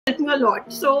me a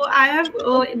lot. So I have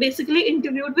basically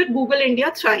interviewed with Google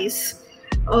India thrice.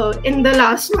 In the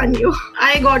last 1 year,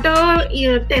 I got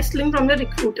a test link from the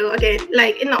recruiter again,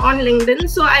 like on LinkedIn.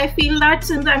 So I feel that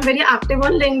since I'm very active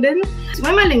on LinkedIn,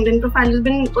 my LinkedIn profile has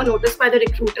been noticed by the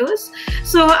recruiters.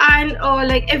 So and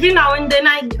like every now and then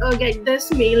I get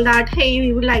this mail that, hey,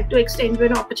 we would like to extend you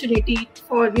an opportunity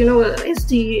for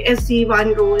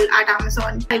SD1 role at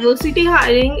Amazon. Diversity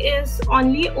hiring is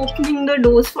only opening the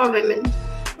doors for women.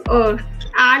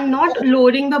 And not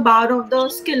lowering the bar of the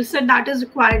skill set that is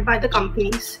required by the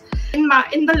companies. In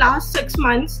the last 6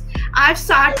 months, I've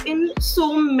sat in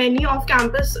so many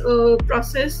off-campus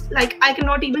process, like I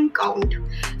cannot even count.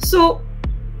 So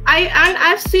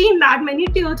I've seen that many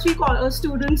tier 3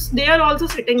 students, they are also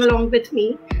sitting along with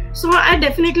me. So I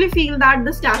definitely feel that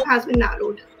this gap has been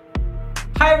narrowed.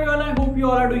 Hi everyone, I hope you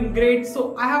all are doing great.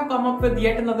 So I have come up with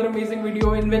yet another amazing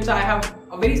video in which I have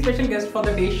a very special guest for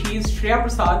the day. She is Shreya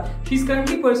Prasad. She's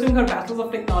currently pursuing her Bachelor's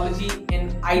of Technology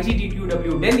in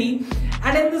IGDTUW Delhi.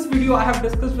 And in this video, I have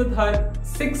discussed with her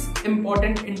 6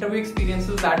 important interview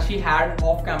experiences that she had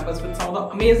off campus with some of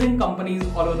the amazing companies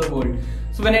all over the world.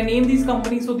 So when I name these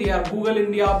companies, so they are Google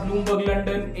India, Bloomberg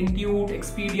London, Intuit,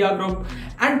 Expedia Group,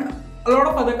 and a lot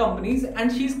of other companies,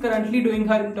 and she's currently doing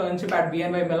her internship at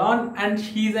BNY Mellon, and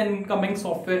she's an incoming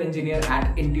software engineer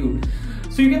at Intuit.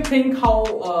 So you can think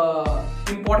how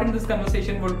important this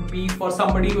conversation would be for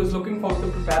somebody who is looking forward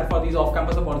to prepare for these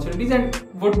off-campus opportunities and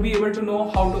would be able to know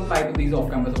how to apply to these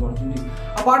off-campus opportunities.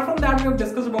 Apart from that, we have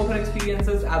discussed about her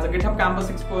experiences as a GitHub campus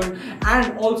expert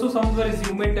and also some of the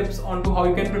resume tips on to how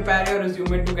you can prepare your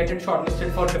resume to get it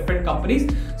shortlisted for different companies.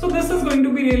 So this is going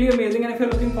to be really amazing, and if you're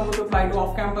looking forward to apply to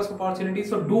off-campus opportunities,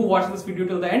 so do watch this video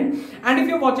till the end. And if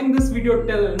you're watching this video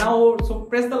till now, so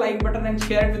press the like button and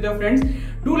share it with your friends.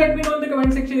 Do let me know in the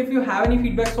comment section if you have any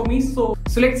feedback for me. So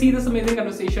let's see this amazing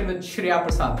conversation with Shreya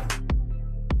Prasad.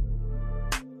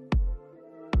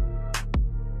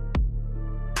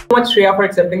 Much Shreya for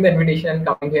accepting the invitation and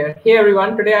coming here. Hey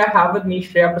everyone, today I have with me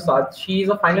Shreya Prasad. She is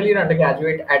a final year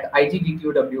undergraduate at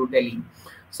IGDTUW Delhi.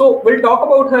 So we'll talk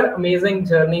about her amazing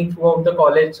journey throughout the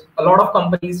college. A lot of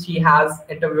companies she has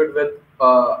interviewed with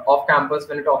off campus.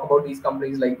 When we talk about these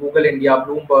companies like Google India,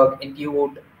 Bloomberg,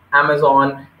 Intuit,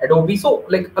 Amazon, Adobe. So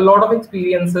like a lot of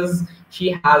experiences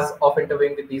she has of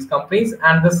interviewing with these companies,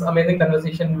 and this amazing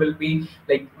conversation will be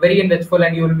like very enrichful,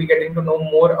 and you will be getting to know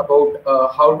more about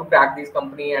how to crack these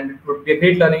companies, and it would be a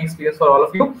great learning experience for all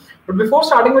of you. But before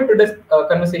starting with today's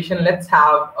conversation, let's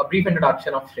have a brief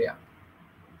introduction of Shreya.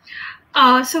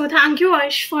 So thank you,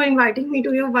 Arsh, for inviting me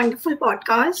to your wonderful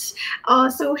podcast.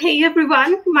 So hey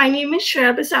everyone, my name is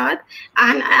Shreya Prasad,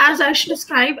 and as Arsh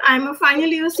described, I'm a final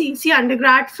year CC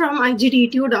undergrad from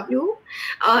IGDTUW.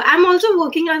 I'm also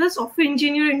working as a software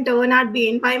engineer intern at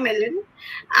BNY Mellon,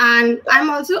 and I'm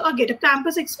also a GitHub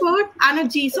campus expert and a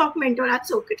GSOC mentor at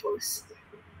Circuitverse.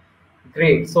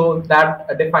 Great. So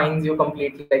that defines you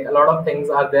completely. Like a lot of things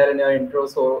are there in your intro,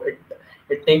 so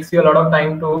it takes you a lot of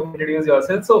time to introduce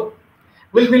yourself. So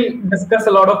we'll discuss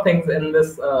a lot of things in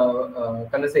this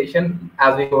conversation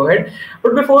as we go ahead.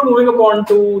 But before moving upon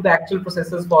to the actual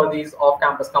processes for these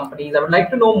off-campus companies, I would like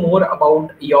to know more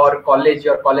about your college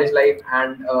life,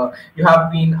 and you have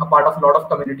been a part of a lot of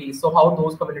communities. So how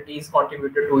those communities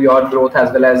contributed to your growth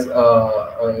as well as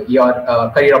your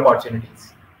career opportunities.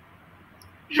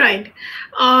 Right.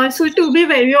 So to be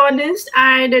very honest,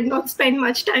 I did not spend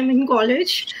much time in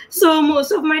college. So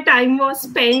most of my time was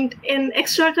spent in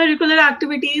extracurricular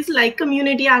activities like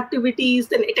community activities,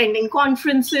 then attending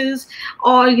conferences,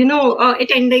 or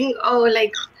attending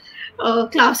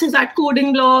classes at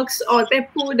coding blocks or web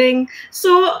coding.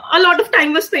 So a lot of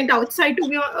time was spent outside, to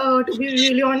be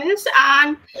really honest.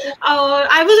 And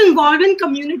I was involved in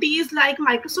communities like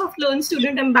Microsoft Learn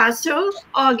Student Ambassador,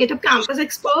 GitHub Campus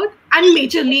Expert, and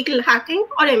Major League Hacking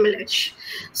or MLH.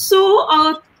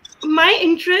 So my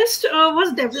interest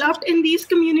was developed in these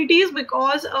communities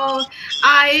because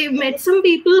I met some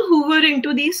people who were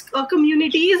into these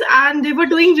communities, and they were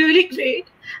doing really great.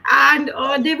 And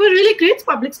they were really great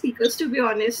public speakers, to be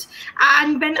honest.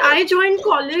 And when I joined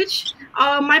college,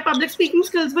 my public speaking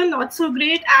skills were not so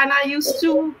great, and I used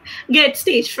to get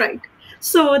stage fright.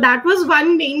 So that was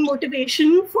one main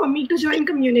motivation for me to join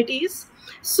communities.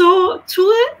 So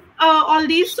through all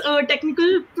these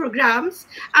technical programs,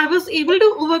 I was able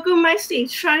to overcome my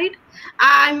stage fright.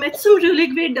 I met some really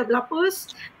great developers,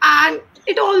 and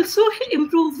it also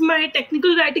improved my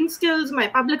technical writing skills, my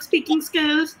public speaking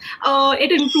skills.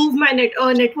 It improved my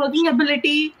networking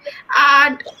ability,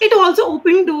 and it also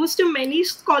opened doors to many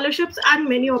scholarships and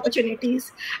many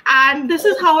opportunities. And this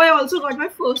is how I also got my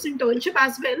first internship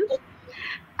as well.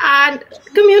 And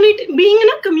being in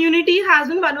a community has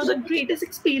been one of the greatest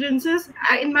experiences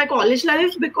in my college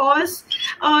life because,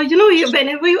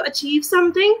 whenever you achieve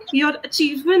something, your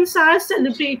achievements are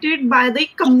celebrated by the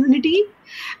community.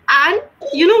 And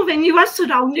when you are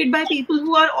surrounded by people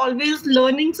who are always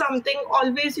learning something,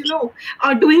 always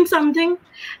doing something,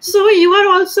 so you are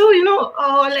also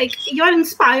like you're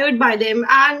inspired by them,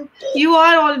 and you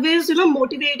are always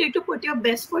motivated to put your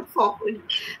best foot forward.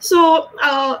 So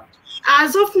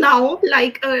as of now,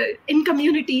 like in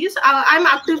communities, I'm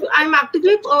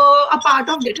actively a part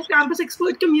of GitHub Campus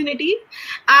Expert community,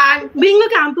 and being a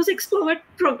campus expert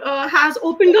has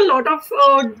opened a lot of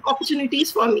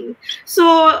opportunities for me. So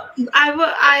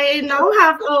I now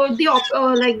have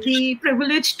the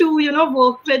privilege to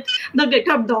work with the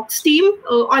GitHub Docs team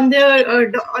on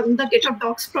the GitHub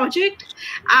Docs project,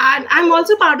 and I'm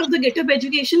also part of the GitHub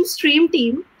Education Stream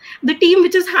team, the team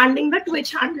which is handling the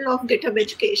Twitch handle of GitHub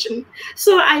Education.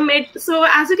 So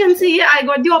as you can see, I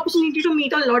got the opportunity to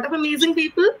meet a lot of amazing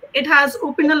people. It has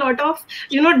opened a lot of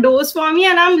doors for me,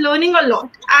 and I'm learning a lot,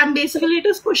 and basically it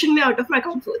is pushing me out of my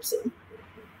comfort zone.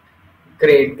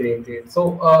 Great.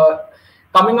 So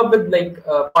coming up with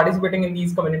participating in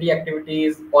these community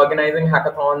activities, organizing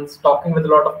hackathons, talking with a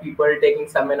lot of people, taking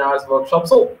seminars, workshops.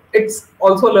 So it's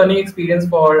also a learning experience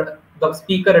for the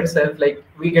speaker itself. Like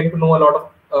we get to know a lot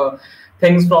of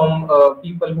things from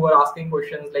people who are asking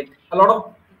questions, like a lot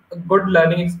of good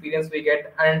learning experience we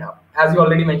get. And as you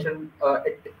already mentioned,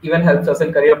 it even helps us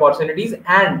in career opportunities,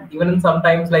 and even in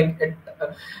sometimes like it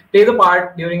plays a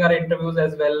part during our interviews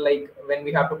as well, like when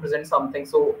we have to present something,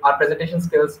 so our presentation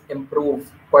skills improve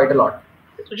quite a lot.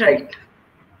 Right.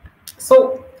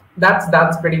 So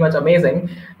that's pretty much amazing.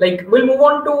 Like we'll move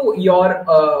on to your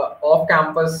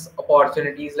off-campus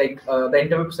opportunities, like the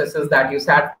interview processes that you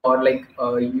sat for. Like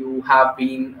you have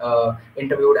been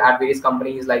interviewed at various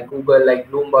companies like Google, like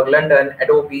Bloomberg London,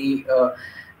 Adobe,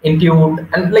 Intuit,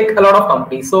 and like a lot of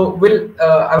companies. So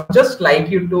I would just like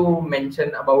you to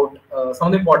mention about some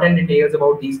of the important details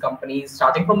about these companies,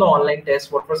 starting from the online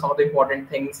test. What were some of the important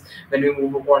things when we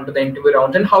move on to the interview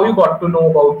round, and how you got to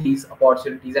know about these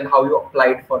opportunities and how you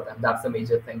applied for them? That's the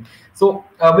major thing. So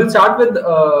we'll start with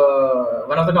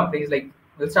one of the companies. Like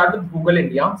we'll start with Google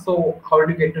India. So how did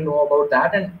you get to know about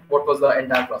that, and what was the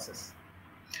entire process?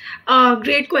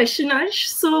 Great question, Arsh.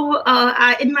 So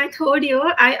in my third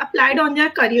year, I applied on their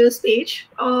careers page.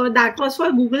 That was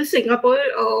for Google Singapore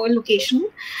location.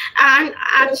 And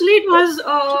actually, it was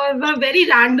a very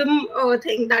random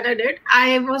thing that I did.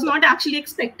 I was not actually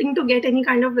expecting to get any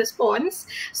kind of response.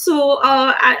 So,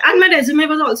 and my resume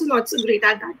was also not so great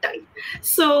at that time.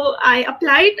 So I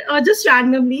applied just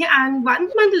randomly. And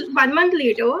 1 month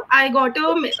later, I got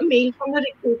a mail from the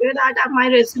recruiter that my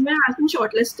resume has been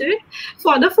shortlisted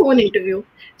for the phone interview.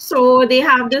 So they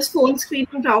have this phone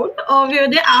screening round where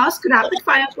they ask rapid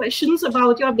fire questions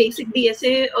about your basic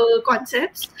DSA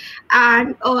concepts,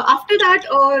 and after that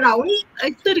round,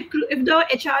 if the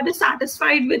HR is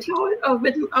satisfied with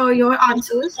your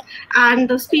answers and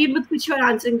the speed with which you are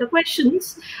answering the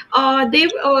questions, they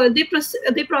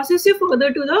process you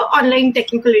further to the online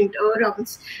technical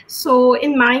rounds. So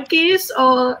in my case,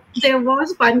 there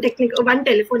was one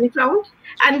telephonic round,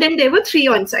 and then there were 3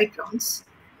 on-site rounds.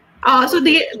 So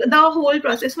the whole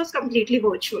process was completely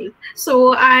virtual.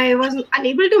 So I was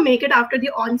unable to make it after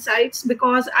the on-sites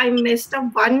because I messed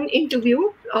up one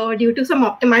interview due to some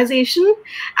optimization.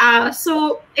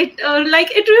 So it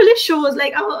really shows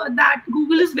that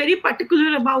Google is very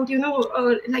particular about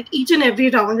like each and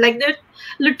every round. Like they're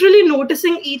literally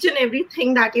noticing each and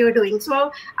everything that you're doing.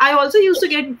 So I also used to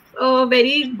get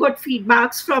very good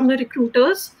feedbacks from the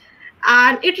recruiters,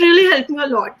 and it really helped me a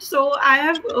lot. So I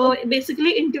have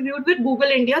basically interviewed with Google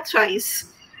India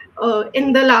thrice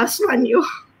in the last 1 year,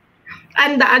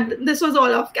 and this was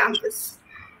all off campus.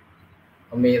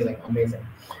 Amazing.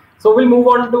 So we'll move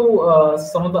on to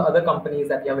some of the other companies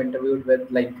that you have interviewed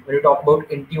with. Like when you talk about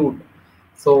Intuit,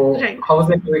 so right. How was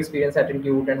the interview experience at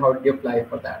Intuit, and how did you apply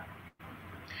for that?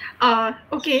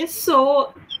 Okay,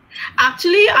 so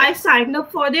actually, I signed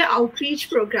up for their outreach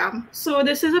program. So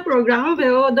this is a program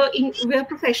where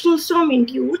professionals from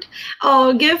Intuit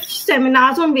give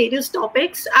seminars on various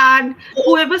topics, and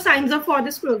whoever signs up for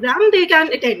this program, they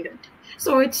can attend it.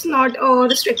 So it's not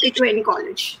restricted to any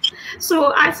college.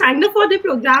 So I signed up for the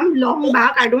program long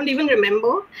back. I don't even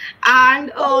remember.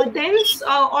 And then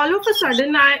all of a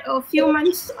sudden, a few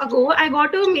months ago, I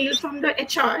got a mail from the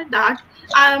HR that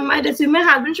my resume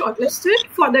has been shortlisted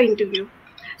for the interview.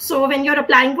 So when you're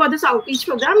applying for this outreach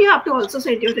program, you have to also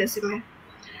send your resume.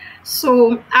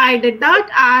 So I did that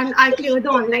and I cleared the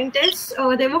online test.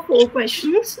 There were 4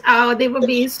 questions. They were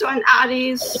based on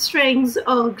arrays, strings,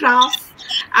 graph,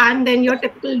 and then your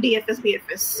typical DFS,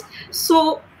 BFS.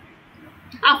 So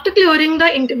after clearing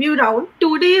the interview round,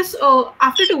 2 days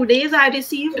after 2 days, I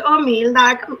received a mail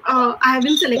that I have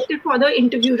been selected for the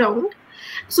interview round.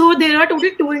 So there are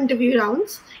total 2 interview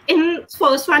rounds. In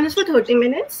first one is for 30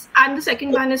 minutes, and the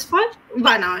second one is for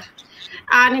 1 hour.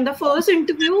 And in the first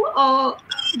interview,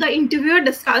 the interviewer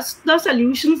discussed the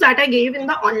solutions that I gave in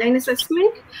the online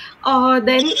assessment.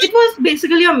 Then it was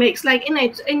basically a mix. Like in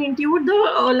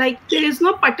Intuit, like there is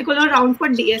no particular round for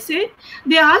DSA.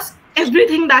 They ask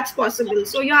everything that's possible.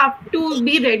 So you have to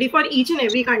be ready for each and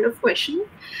every kind of question.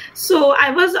 So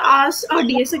I was asked a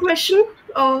DSA question,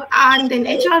 and then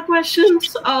HR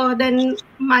questions, then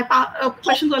my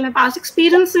questions on my past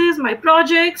experiences, my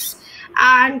projects,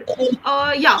 and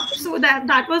yeah, so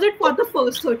that was it for the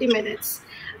first 30 minutes.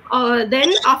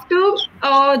 Then after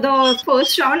the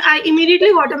first round, I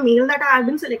immediately got a mail that I have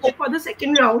been selected for the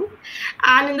second round.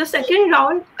 And in the second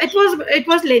round, it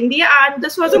was lengthy, and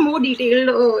this was a more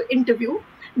detailed interview.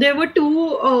 There were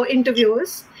 2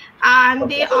 interviewers,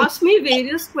 and they asked me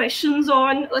various questions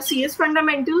on CS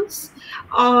fundamentals,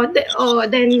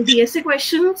 then DSA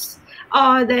questions.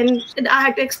 Then I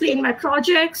had to explain my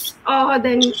projects,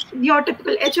 then your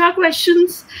typical HR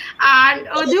questions. And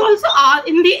they also are,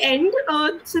 in the end,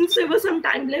 since there was some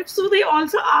time left, so they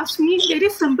also asked me very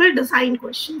simple design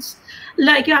questions.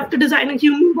 Like you have to design a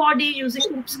human body using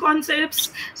OOPS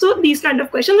concepts. So these kind of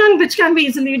questions, and which can be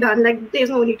easily done. Like there's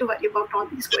no need to worry about all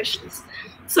these questions.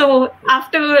 So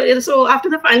after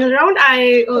the final round,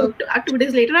 2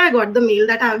 days later, I got the mail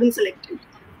that I have been selected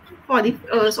for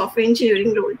the software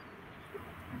engineering role.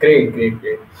 Great.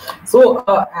 So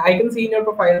I can see in your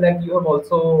profile that you have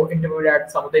also interviewed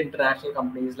at some of the international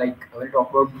companies, like when we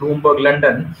talk about Bloomberg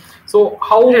London. So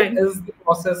how is the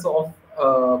process of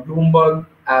Bloomberg,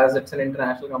 as it's an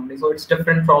international company? So it's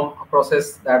different from a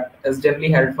process that is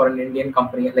generally held for an Indian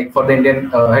company, like for the Indian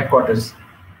headquarters.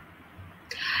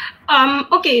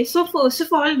 Okay, so first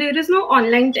of all, there is no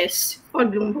online test for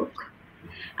Bloomberg.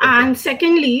 And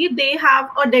secondly, they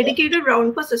have a dedicated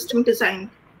round for system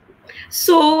design.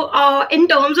 So in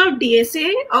terms of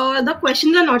DSA, the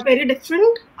questions are not very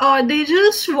different. They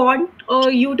just want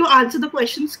you to answer the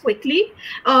questions quickly.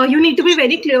 You need to be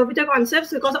very clear with your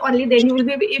concepts, because only then you will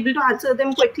be able to answer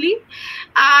them quickly.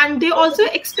 And they also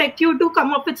expect you to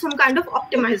come up with some kind of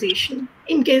optimization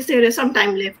in case there is some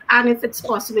time left, and if it's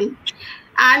possible.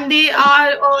 And they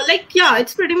are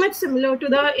it's pretty much similar to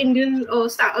the Indian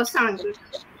standard.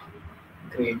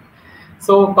 Great.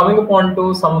 So coming upon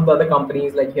to some of the other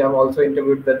companies, like you have also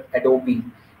interviewed with Adobe.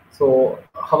 So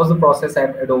how was the process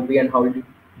at Adobe, and how did you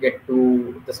get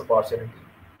to this opportunity?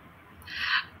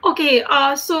 Okay,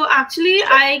 so actually,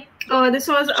 this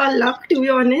was a luck, to be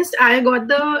honest.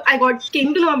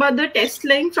 Came to know about the test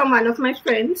link from one of my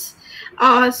friends.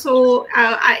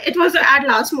 It was at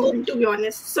last moment, to be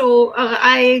honest. So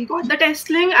I got the test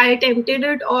link. I attempted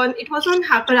it it was on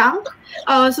HackerRank.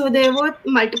 So there were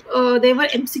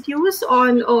MCQs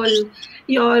on all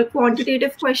your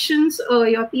quantitative questions,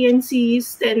 your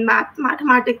PNCs, then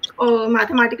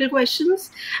mathematical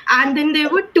questions, and then there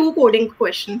were 2 coding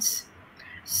questions.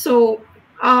 So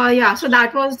so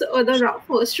that was the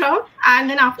first round, and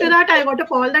then after that I got a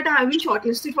call that I have been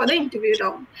shortlisted for the interview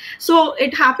round. So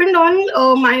it happened on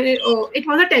it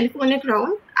was a telephonic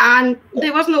round, and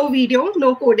there was no video,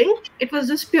 no coding. It was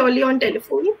just purely on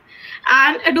telephone,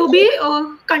 and Adobe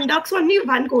conducts only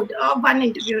one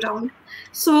interview round.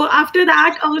 So after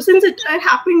that, since it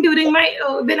happened during my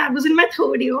when I was in my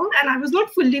 3rd year, and I was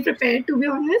not fully prepared, to be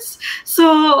honest, so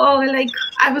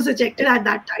I was rejected at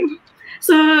that time.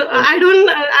 So I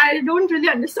don't really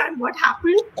understand what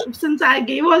happened, since I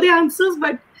gave all the answers,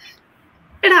 but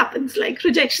it happens. Like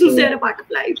rejections, they're a part of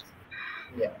life.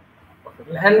 Yeah,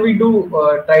 and we do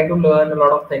try to learn a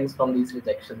lot of things from these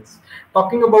rejections.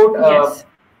 Talking about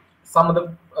some of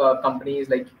the companies,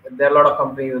 like there are a lot of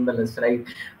companies in the list, right?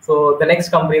 So the next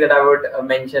company that I would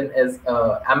mention is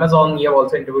Amazon. You have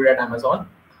also interviewed at Amazon.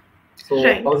 So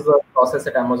what was the process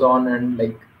at Amazon, and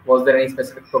like was there any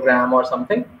specific program or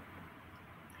something?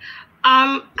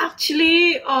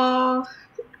 Actually,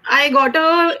 I got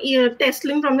a test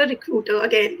link from the recruiter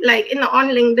again, like on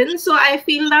LinkedIn. So I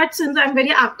feel that since I'm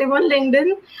very active on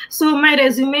LinkedIn, so my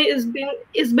resume is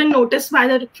been noticed by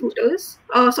the recruiters.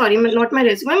 Sorry, not my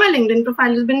resume, my LinkedIn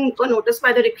profile has been noticed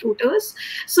by the recruiters.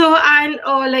 So, and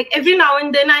like every now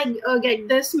and then I get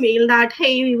this mail that,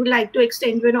 hey, we would like to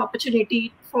extend you an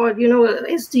opportunity for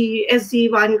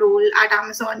SD1 role at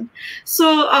Amazon.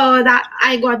 So that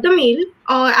I got the mail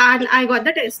and I got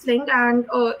the test link, and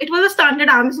it was a standard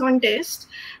Amazon test.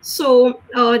 So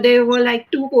there were like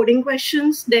 2 coding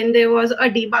questions, then there was a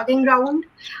debugging round,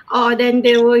 then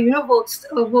there were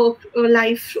work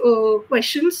life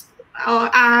questions,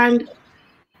 and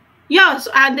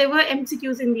and there were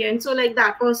MCQs in the end. So like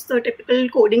that was the typical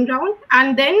coding round.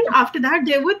 And then after that,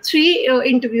 there were 3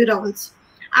 interview rounds.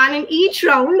 And in each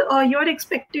round, you're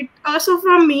expected. So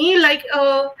from me,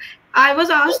 I was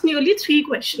asked nearly 3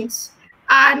 questions.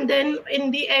 And then in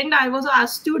the end, I was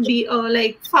asked to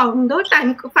find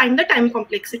the time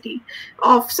complexity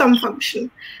of some function.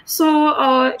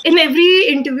 So in every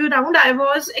interview round, I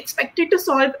was expected to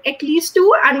solve at least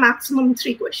 2 and maximum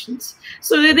 3 questions.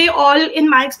 So they all, in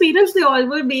my experience, they all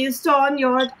were based on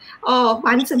your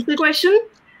one simple question,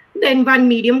 then one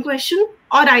medium question,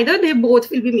 or either they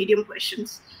both will be medium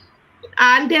questions.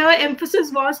 And their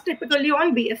emphasis was typically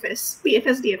on BFS,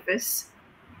 DFS.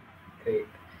 Great.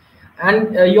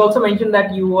 And you also mentioned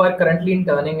that you are currently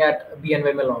interning at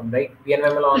BNY Mellon, right?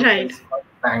 BNY Mellon Right. is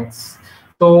banks.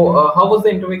 So how was the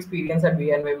interview experience at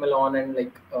BNY Mellon,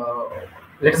 and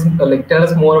tell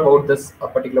us more about this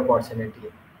particular opportunity.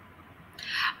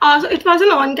 So it was an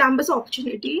on-campus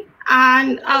opportunity,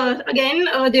 and again,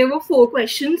 there were 4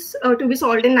 questions to be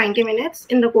solved in 90 minutes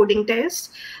in the coding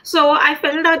test. So I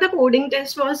felt that the coding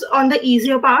test was on the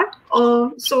easier part.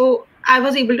 So I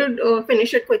was able to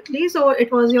finish it quickly. So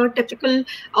it was your typical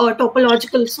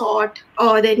topological sort,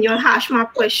 then your hash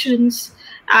map questions,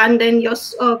 and then your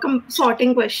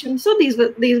sorting questions. So these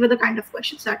were the kind of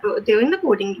questions that were there in the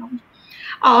coding round.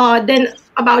 Then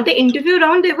about the interview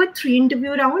round, there were 3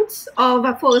 interview rounds.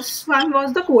 The first one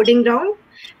was the coding round,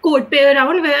 code pair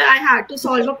round, where I had to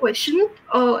solve a question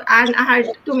and I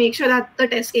had to make sure that the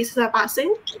test cases are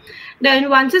passing. Then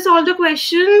once I solved the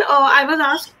question, I was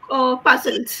asked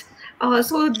puzzles.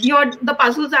 So the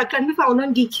puzzles that can be found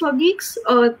on Geeks for Geeks,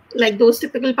 like those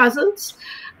typical puzzles.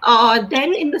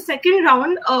 Then in the second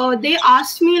round, they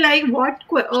asked me like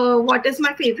what is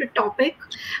my favorite topic.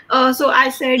 So I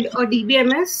said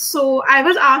DBMS. So I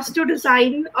was asked to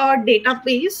design a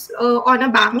database on a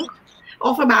bank,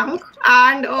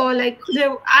 and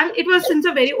it was since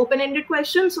a very open-ended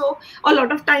question, so a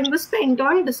lot of time was spent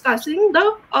on discussing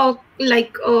the how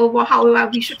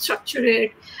we should structure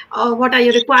it, what are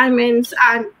your requirements,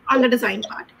 and on the design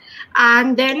part.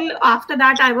 And then after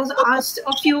that, I was asked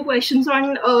a few questions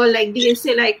on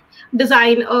DSA, like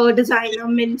design a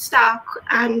min stack,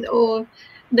 and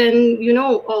then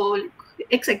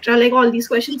etc. Like all these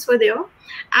questions were there.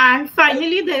 And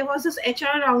finally, there was this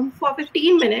HR round for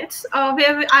 15 minutes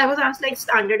where I was asked like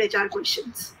standard HR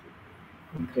questions.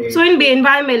 Okay. So in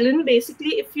BNY Mellon,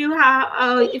 basically, if you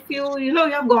have you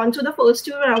have gone through the first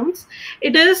 2 rounds,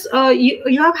 it is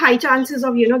you have high chances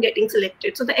of getting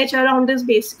selected. So the HR round is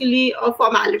basically a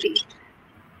formality.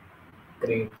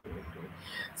 Great.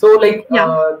 So these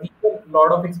are a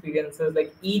lot of experiences.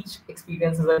 Like each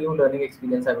experience is a new learning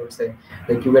experience, I would say.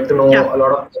 Like you get to know a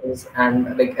lot of things,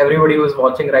 and like everybody who is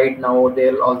watching right now,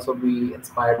 they'll also be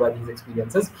inspired by these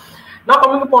experiences. Now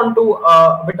coming upon to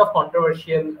a bit of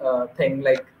controversial thing,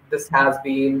 like this has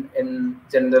been in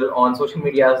general on social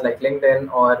medias like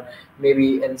LinkedIn, or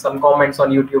maybe in some comments on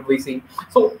YouTube we see.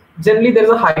 So generally there's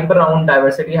a hype around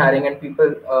diversity hiring, and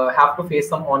people have to face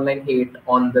some online hate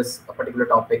on this particular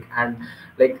topic, and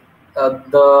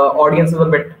the audience is a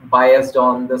bit biased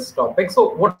on this topic.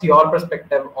 So what's your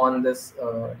perspective on this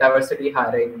diversity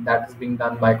hiring that is being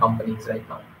done by companies right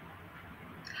now?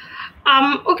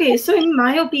 Okay, so in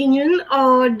my opinion,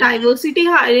 diversity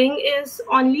hiring is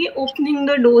only opening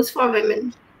the doors for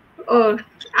women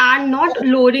and not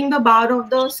lowering the bar of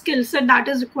the skill set that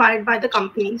is required by the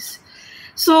companies.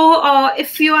 So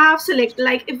if you have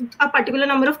if a particular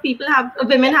number of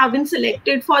women have been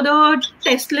selected for the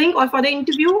test link or for the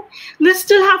interview, they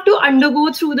still have to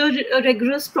undergo through the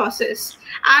rigorous process,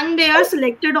 and they are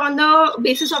selected on the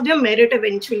basis of their merit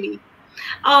eventually.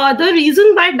 The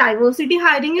reason why diversity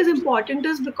hiring is important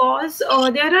is because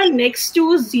there are next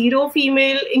to 0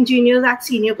 female engineers at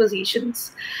senior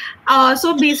positions.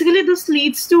 So basically this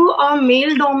leads to a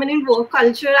male dominant work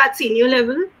culture at senior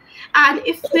level. And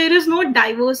if there is no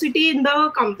diversity in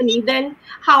the company, then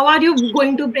how are you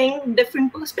going to bring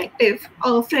different perspective,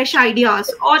 fresh ideas,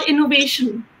 or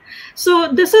innovation? So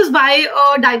this is why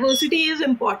diversity is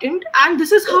important, and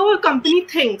this is how a company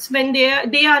thinks when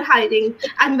they are hiring,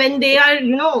 and when they are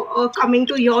coming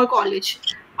to your college,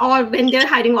 or when they're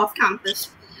hiring off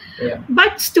campus. Yeah.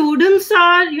 But students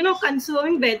are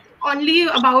concerned with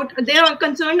they are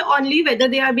concerned only whether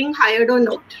they are being hired or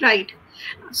not, right?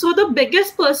 So the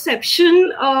biggest perception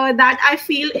that I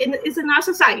feel is in our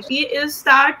society is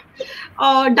that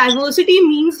diversity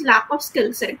means lack of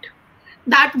skill set,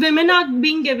 that women are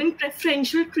being given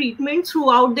preferential treatment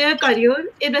throughout their career,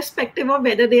 irrespective of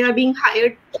whether they are being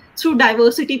hired through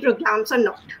diversity programs or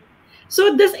not.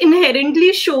 So this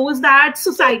inherently shows that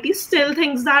society still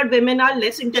thinks that women are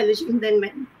less intelligent than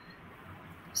men.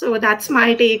 So that's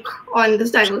my take on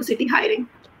this diversity hiring.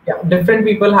 Yeah, different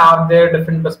people have their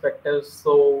different perspectives.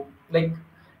 So like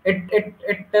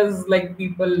it is like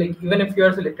people, like even if you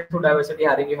are selected through diversity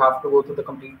hiring, you have to go through the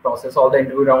complete process. All the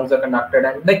interview rounds are conducted,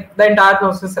 and like the entire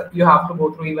process you have to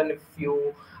go through, even if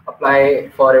you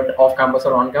apply for it off campus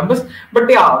or on campus. But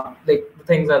yeah, like the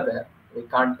things are there. We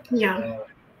can't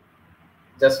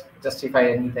just justify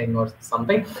anything or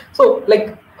something. So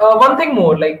like one thing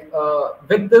more, like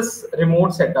with this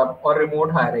remote setup or remote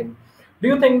hiring, do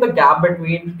you think the gap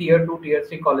between tier 2 tier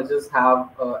 3 colleges have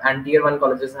and tier 1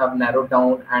 colleges have narrowed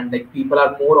down, and like people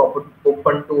are more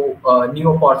open to new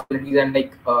opportunities, and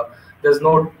like there's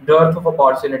no dearth of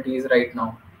opportunities right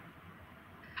now?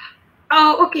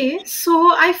 Okay,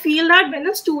 so I feel that when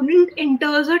a student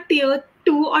enters a tier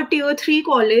 2 or tier 3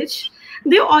 college,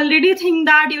 they already think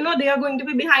that they are going to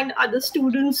be behind other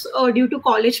students due to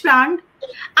college brand,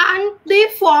 and they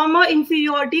form an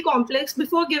inferiority complex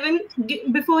before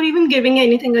even giving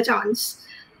anything a chance.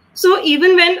 So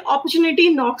even when opportunity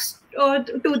knocks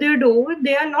to their door,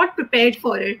 they are not prepared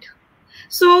for it.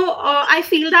 So I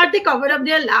feel that they cover up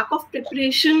their lack of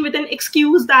preparation with an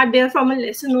excuse that they're from a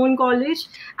lesser known college,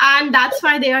 and that's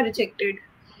why they are rejected.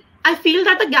 I feel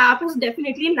that the gap has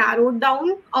definitely narrowed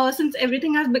down since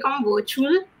everything has become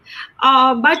virtual.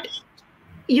 But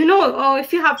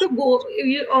if you have to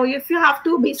if you have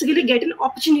to basically get an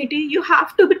opportunity, you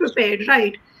have to be prepared,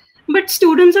 right? But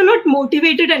students are not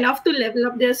motivated enough to level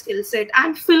up their skill set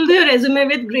and fill their resume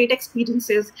with great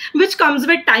experiences, which comes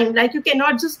with time. Like, you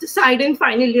cannot just decide in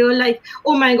final year, like,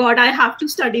 oh my God, I have to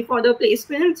study for the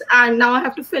placements and now I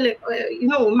have to fill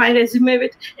my resume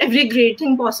with every great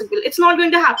thing possible. It's not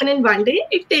going to happen in one day.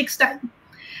 It takes time.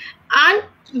 And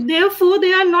therefore,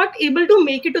 they are not able to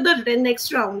make it to the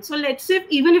next round. So let's say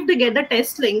even if they get the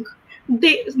test link,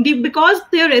 because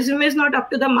their resume is not up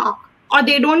to the mark, or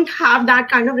they don't have that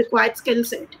kind of required skill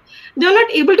set, they're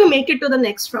not able to make it to the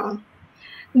next round.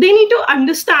 They need to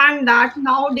understand that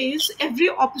nowadays, every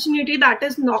opportunity that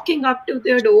is knocking up to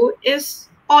their door is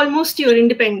almost year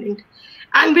independent.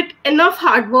 And with enough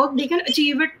hard work, they can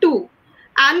achieve it too.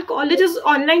 And college is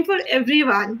online for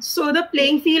everyone. So the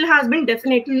playing field has been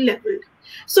definitely leveled.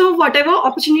 So whatever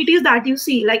opportunities that you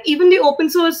see, like even the open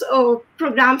source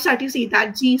programs that you see,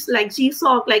 that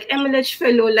GSOC, like MLH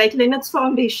Fellow, like Linux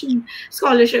Foundation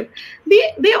Scholarship,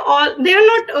 they are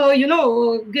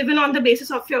not given on the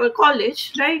basis of your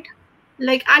college, right?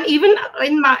 Like, and even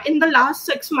in the last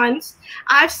 6 months,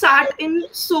 I've sat in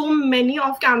so many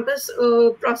off-campus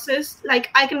process, like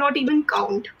I cannot even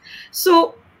count.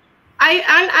 So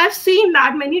I've seen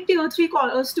that many tier 3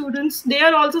 students, they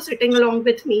are also sitting along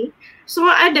with me. So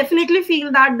I definitely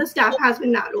feel that the gap has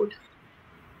been narrowed.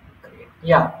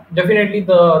 Yeah, definitely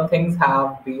the things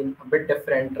have been a bit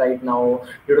different right now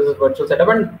due to this virtual setup,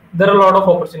 and there are a lot of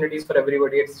opportunities for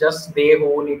everybody. It's just they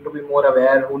who need to be more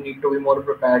aware, who need to be more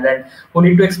prepared, and who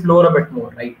need to explore a bit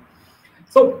more, right?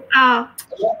 So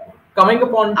coming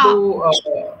upon to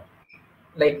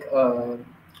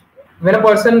when a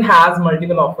person has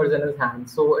multiple offers in his hand,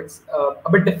 so it's a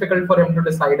bit difficult for him to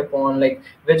decide upon like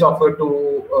which offer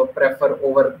to prefer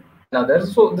over another.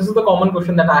 So this is the common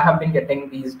question that I have been getting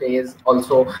these days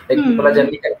also. Like people are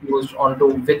generally confused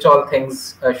onto which all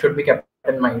things should be kept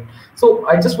in mind. So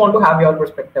I just want to have your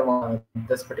perspective on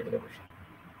this particular question.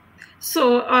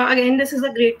 So again, this is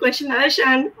a great question, Arsh,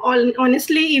 and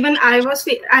honestly, even I was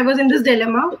in this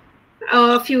dilemma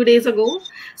a few days ago.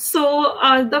 So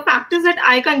the factors that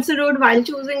I considered while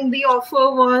choosing the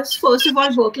offer was, first of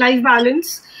all, work-life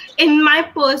balance. In my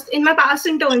past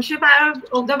internship,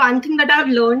 the one thing that I've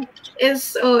learned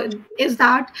is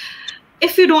that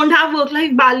if you don't have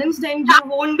work-life balance, then you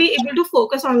won't be able to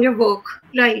focus on your work,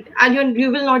 right? And you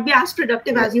will not be as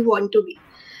productive as you want to be.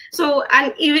 So,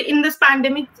 and even in this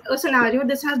pandemic scenario,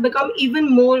 this has become even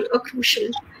more crucial.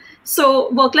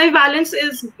 So work-life balance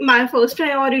is my first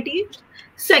priority.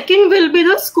 Second will be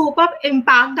the scope of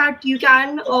impact that you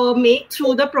can make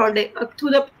through the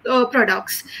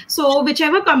products. So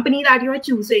whichever company that you are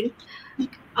choosing,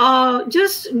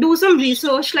 just do some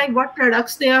research, like what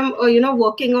products they are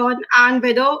working on, and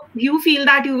whether you feel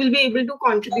that you will be able to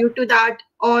contribute to that,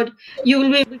 or you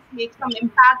will be able to make some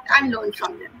impact and learn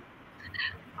from them.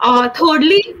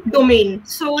 Thirdly, domain.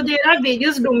 So there are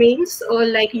various domains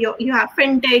like you have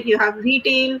fintech, you have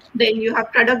retail, then you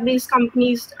have product-based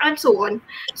companies, and so on.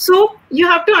 So you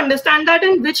have to understand that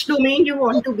in which domain you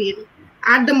want to be in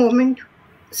at the moment.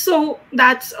 So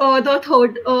that's the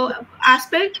third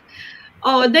aspect.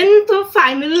 Then the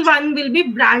final one will be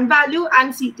brand value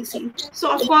and CTC.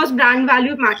 So of course, brand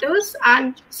value matters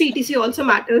and CTC also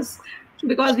matters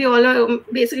because we all are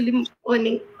basically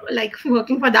earning, like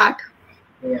working for that.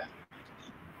 Yeah.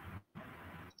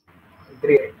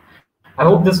 Great. I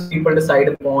hope this people decide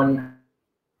upon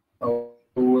what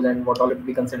to choose and what all to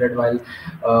be considered while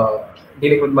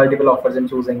dealing with multiple offers and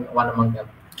choosing one among them.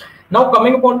 Now,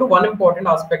 coming upon to one important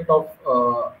aspect of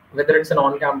whether it's an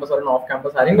on-campus or an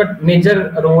off-campus hiring, but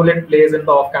major role it plays in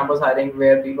the off-campus hiring,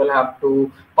 where people have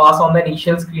to pass on the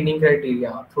initial screening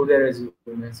criteria through their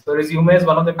resume. So resume is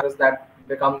one of the factors that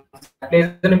plays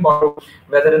an important role,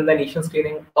 whether in the initial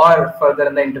screening or further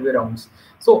in the interview rounds.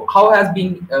 So how has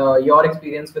been your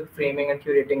experience with framing and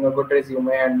curating a good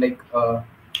resume, and like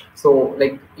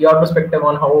your perspective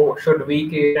on how should we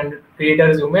create a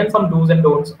resume and some do's and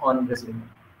don'ts on resume?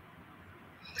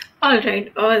 All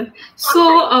right.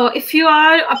 So if you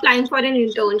are applying for an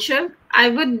internship, I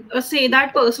would say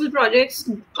that personal projects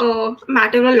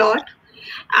matter a lot.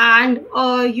 And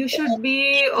you should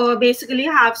be basically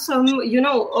have some,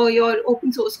 your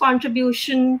open source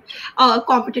contribution,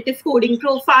 competitive coding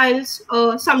profiles,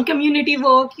 some community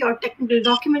work, your technical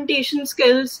documentation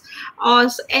skills,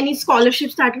 any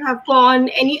scholarships that you have gone,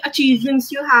 any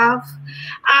achievements you have.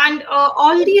 And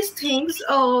all these things,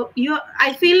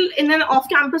 I feel in an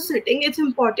off-campus setting, it's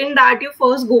important that you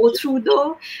first go through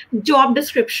the job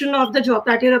description of the job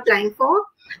that you're applying for,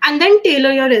 and then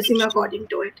tailor your resume according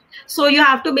to it. So you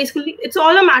have to basically, it's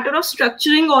all a matter of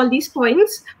structuring all these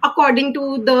points according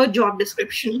to the job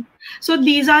description. So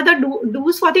these are the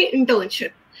do's for the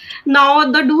internship. Now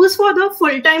the do's for the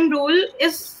full-time role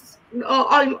is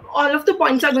all of the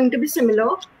points are going to be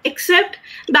similar, except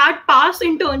that past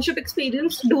internship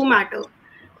experience do matter.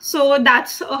 So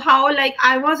that's how like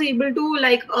I was able to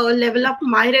level up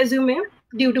my resume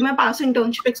due to my past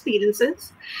internship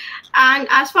experiences. And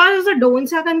as far as the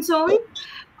don'ts are concerned,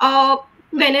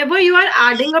 whenever you are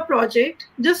adding a project,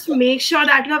 just make sure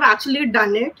that you have actually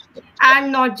done it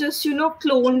and not just,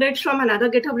 cloned it from another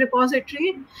GitHub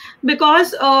repository.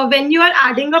 Because when you are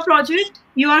adding a project,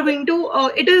 you are going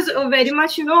to, it is very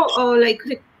much,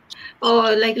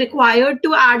 required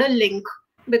to add a link,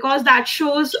 because that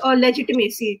shows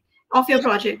legitimacy of your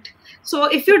project. So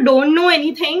if you don't know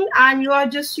anything and you are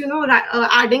just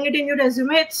adding it in your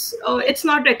resume, it's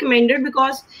not recommended,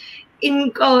 because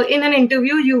in an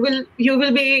interview you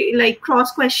will be like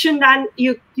cross-questioned and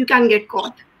you can get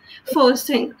caught. First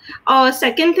thing.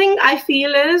 Second thing I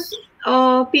feel is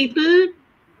people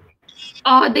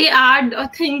they add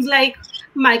things like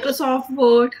Microsoft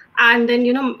Word and then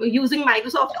using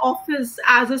Microsoft Office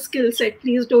as a skill set.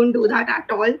 Please don't do that at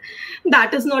all.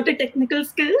 That is not a technical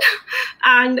skill.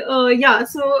 And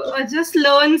so just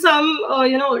learn some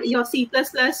your C++,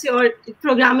 your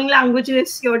programming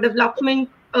languages, your development,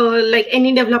 like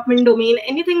any development domain,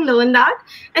 anything, learn that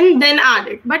and then add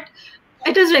it. But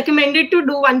it is recommended to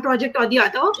do one project or the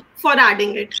other for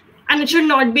adding it, and it should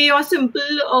not be a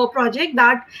simple project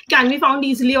that can be found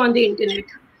easily on the internet.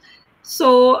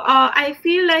 So I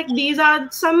feel like these are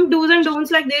some do's and don'ts.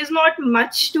 Like there's not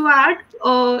much to add,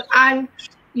 and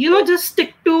just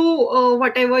stick to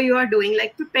whatever you are doing.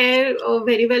 Like prepare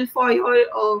very well for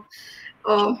your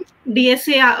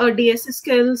DSA or DSA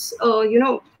skills.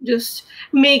 Just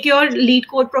make your lead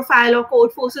code profile or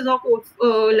code forces or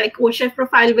code like code chef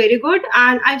profile very good,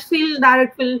 and I feel that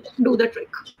it will do the trick.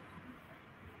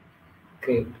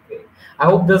 Great. I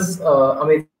hope this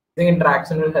amazing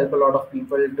interaction will help a lot of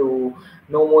people to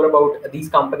know more about these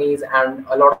companies and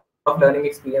a lot of learning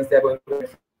experience they're going to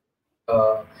get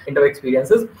into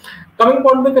experiences. Coming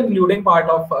upon the concluding part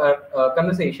of our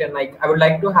conversation, like I would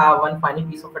like to have one final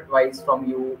piece of advice from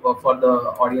you for the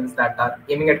audience that are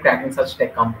aiming at cracking such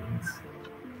tech companies.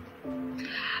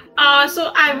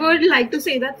 So I would like to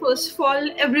say that first of all,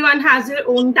 everyone has their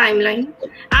own timeline,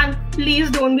 and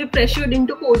please don't be pressured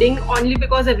into coding only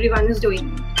because everyone is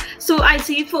doing it. So I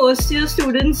see first year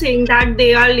students saying that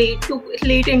they are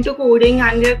late into coding,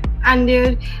 and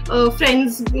their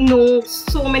friends know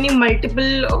so many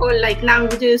multiple like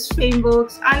languages,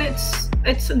 frameworks, and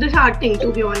it's disheartening,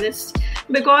 to be honest,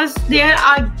 because there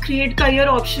are great career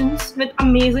options with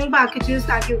amazing packages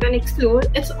that you can explore.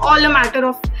 It's all a matter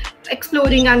of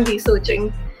exploring and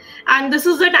researching, and this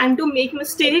is the time to make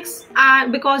mistakes,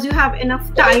 because you have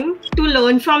enough time to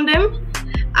learn from them,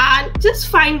 and just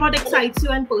find what excites you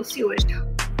and pursue it.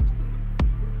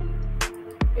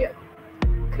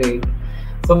 Great.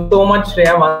 So much,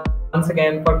 Shreya, once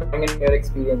again for coming in your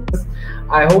experiences.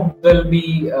 I hope it will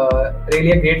be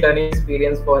really a great learning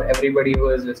experience for everybody who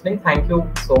is listening. Thank you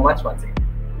so much once again.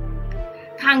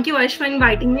 Thank you, Arsh, for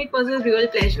inviting me. It was a real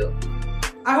pleasure.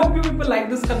 I hope you people liked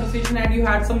this conversation and you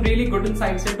had some really good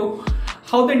insights into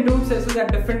how the interview processes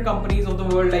at different companies of the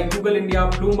world like Google India,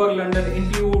 Bloomberg London,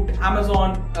 Intuit,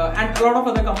 Amazon, and a lot of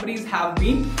other companies have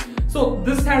been. So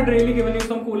this had really given you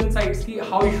some cool insights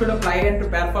how you should apply and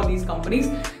prepare for these companies.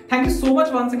 Thank you so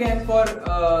much once again for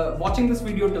watching this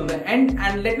video till the end,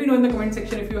 and let me know in the comment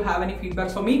section if you have any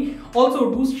feedbacks for me. Also,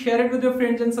 do share it with your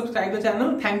friends and subscribe the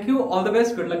channel. Thank you. All the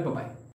best. Good luck. Bye-bye.